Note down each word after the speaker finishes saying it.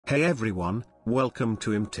Hey everyone, welcome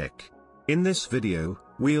to EMTECH. In this video,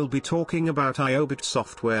 we'll be talking about IObit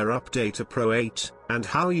Software Updater PRO 8, and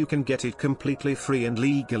how you can get it completely free and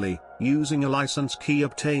legally, using a license key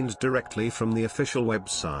obtained directly from the official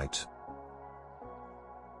website.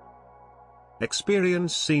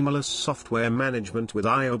 Experience seamless software management with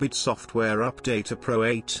IObit Software Updater PRO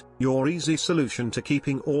 8, your easy solution to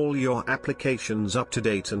keeping all your applications up to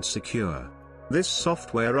date and secure. This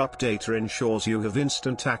software updater ensures you have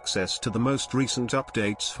instant access to the most recent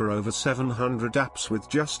updates for over 700 apps with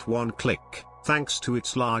just one click, thanks to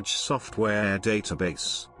its large software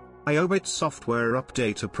database. IObit Software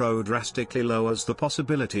Updater PRO drastically lowers the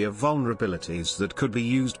possibility of vulnerabilities that could be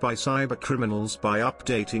used by cybercriminals by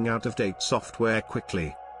updating out-of-date software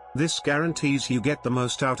quickly. This guarantees you get the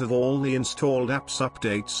most out of all the installed apps,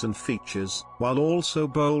 updates and features, while also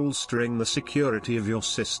bolstering the security of your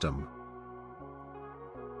system.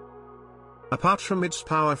 Apart from its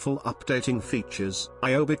powerful updating features,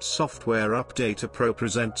 IObit Software Updater PRO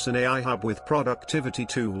presents an AI hub with productivity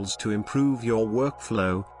tools to improve your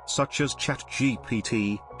workflow, such as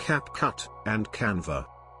ChatGPT, CapCut, and Canva.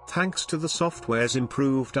 Thanks to the software's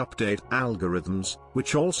improved update algorithms,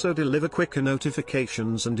 which also deliver quicker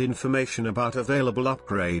notifications and information about available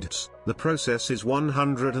upgrades, the process is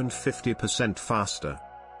 150% faster.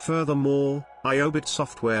 Furthermore, IObit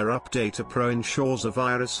Software Updater PRO ensures a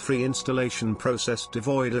virus-free installation process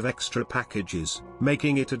devoid of extra packages,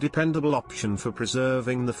 making it a dependable option for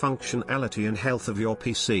preserving the functionality and health of your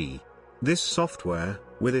PC. This software,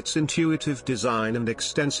 with its intuitive design and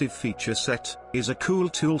extensive feature set, is a cool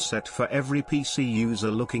toolset for every PC user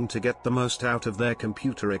looking to get the most out of their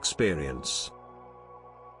computer experience.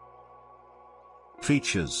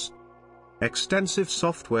 Features: extensive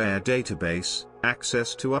software database,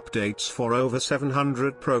 access to updates for over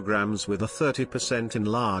 700 programs with a 30%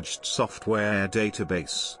 enlarged software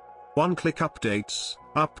database. One-click updates,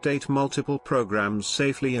 update multiple programs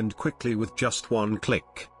safely and quickly with just one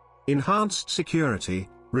click. Enhanced security,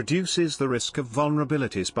 reduces the risk of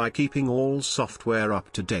vulnerabilities by keeping all software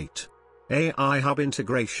up to date. AI Hub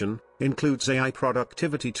integration, includes AI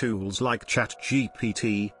productivity tools like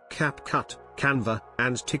ChatGPT, CapCut, Canva,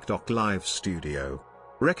 and TikTok Live Studio.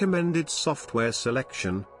 Recommended software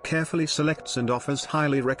selection, carefully selects and offers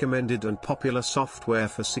highly recommended and popular software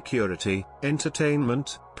for security,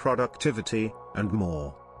 entertainment, productivity, and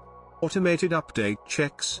more. Automated update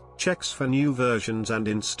checks, checks for new versions and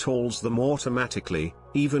installs them automatically,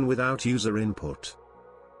 even without user input.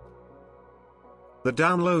 The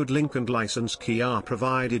download link and license key are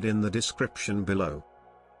provided in the description below.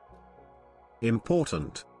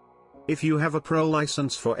 Important: if you have a Pro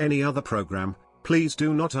license for any other program, please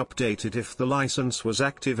do not update it if the license was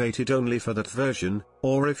activated only for that version,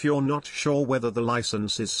 or if you're not sure whether the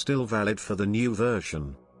license is still valid for the new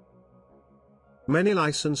version. Many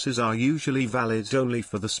licenses are usually valid only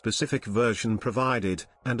for the specific version provided,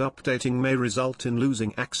 and updating may result in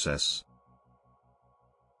losing access.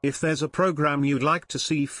 If there's a program you'd like to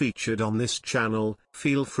see featured on this channel,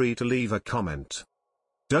 feel free to leave a comment.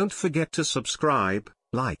 Don't forget to subscribe,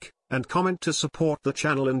 like, and comment to support the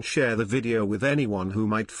channel and share the video with anyone who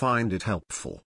might find it helpful.